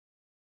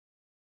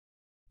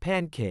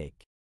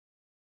Pancake.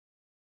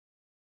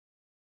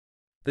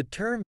 The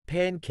term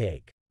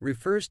pancake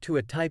refers to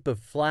a type of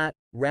flat,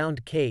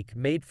 round cake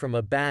made from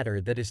a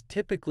batter that is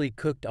typically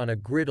cooked on a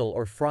griddle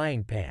or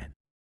frying pan.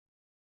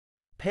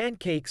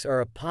 Pancakes are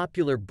a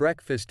popular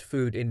breakfast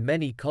food in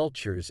many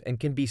cultures and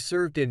can be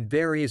served in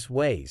various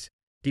ways,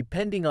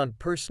 depending on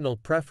personal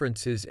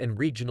preferences and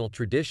regional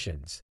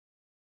traditions.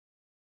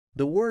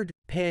 The word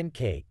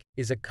pancake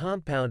is a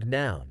compound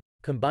noun,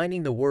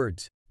 combining the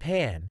words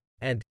pan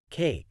and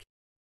cake.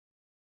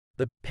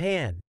 The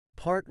pan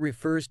part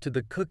refers to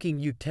the cooking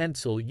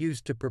utensil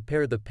used to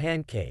prepare the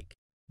pancake,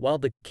 while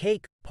the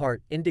cake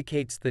part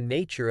indicates the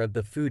nature of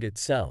the food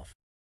itself.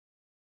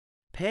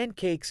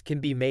 Pancakes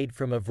can be made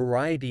from a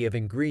variety of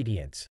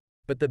ingredients,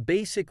 but the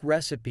basic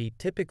recipe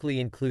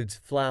typically includes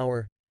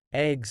flour,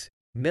 eggs,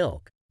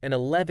 milk, and a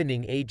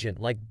leavening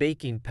agent like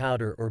baking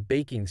powder or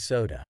baking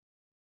soda.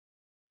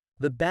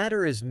 The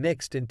batter is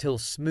mixed until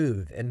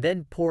smooth and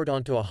then poured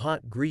onto a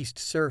hot greased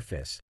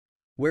surface,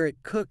 where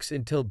it cooks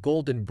until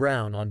golden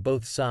brown on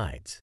both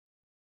sides.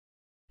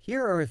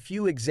 Here are a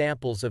few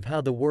examples of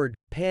how the word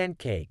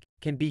pancake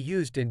can be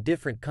used in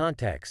different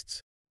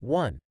contexts.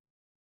 1.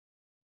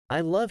 I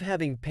love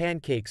having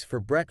pancakes for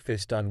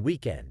breakfast on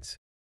weekends.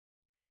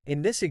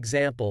 In this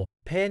example,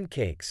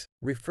 pancakes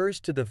refers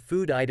to the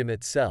food item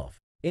itself,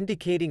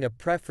 indicating a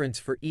preference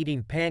for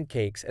eating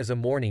pancakes as a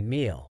morning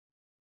meal.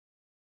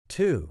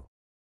 2.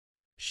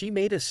 She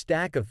made a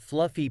stack of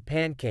fluffy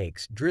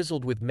pancakes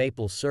drizzled with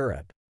maple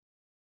syrup.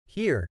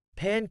 Here,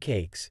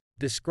 pancakes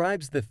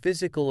describes the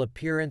physical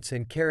appearance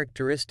and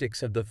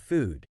characteristics of the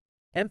food,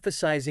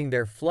 emphasizing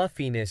their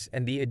fluffiness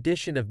and the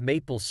addition of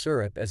maple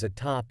syrup as a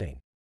topping.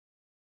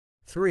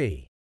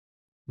 3.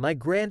 My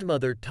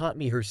grandmother taught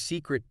me her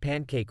secret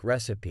pancake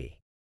recipe.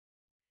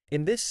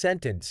 In this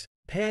sentence,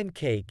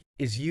 pancake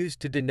is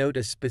used to denote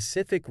a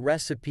specific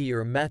recipe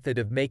or method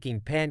of making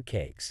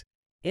pancakes,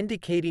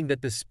 indicating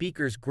that the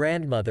speaker's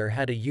grandmother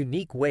had a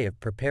unique way of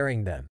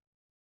preparing them.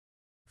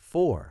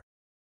 4.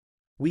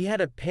 We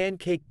had a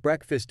pancake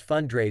breakfast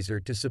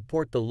fundraiser to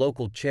support the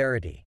local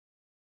charity.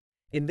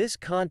 In this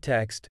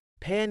context,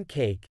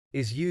 pancake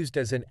is used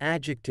as an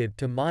adjective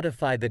to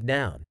modify the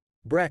noun,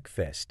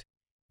 breakfast,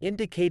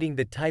 indicating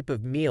the type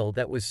of meal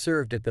that was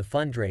served at the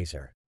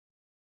fundraiser.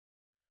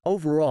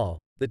 Overall,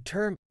 the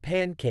term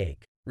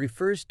pancake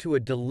refers to a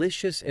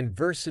delicious and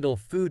versatile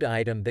food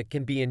item that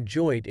can be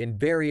enjoyed in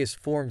various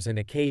forms and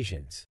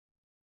occasions.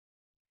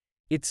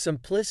 Its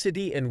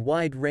simplicity and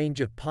wide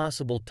range of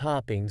possible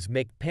toppings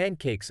make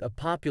pancakes a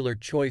popular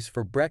choice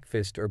for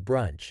breakfast or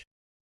brunch.